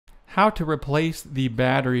how to replace the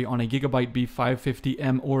battery on a Gigabyte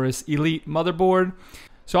B550M Aorus Elite motherboard.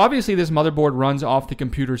 So obviously this motherboard runs off the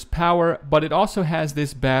computer's power, but it also has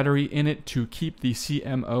this battery in it to keep the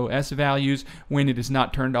CMOS values when it is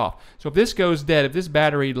not turned off. So if this goes dead, if this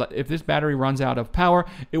battery runs out of power,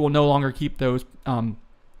 it will no longer keep those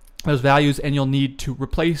values, and you'll need to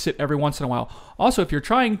replace it every once in a while. Also, if you're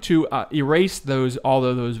trying to erase all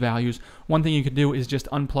of those values, one thing you can do is just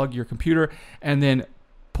unplug your computer and then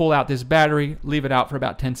pull out this battery, leave it out for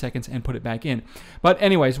about 10 seconds, and put it back in. But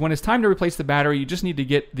anyways, when it's time to replace the battery, you just need to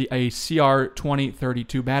get a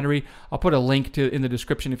CR2032 battery. I'll put a link in the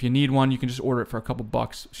description if you need one. You can just order it for a couple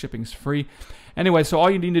bucks. Shipping's free. Anyway, so all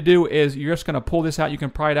you need to do is you're just going to pull this out. You can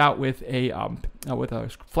pry it out with a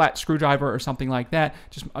flat screwdriver or something like that.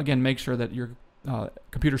 Just, again, make sure that your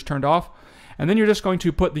computer's turned off. And then you're just going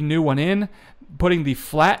to put the new one in, putting the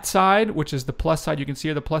flat side, which is the plus side. You can see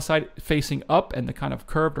here the plus side facing up and the kind of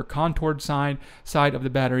curved or contoured side of the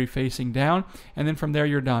battery facing down. And then from there,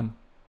 you're done.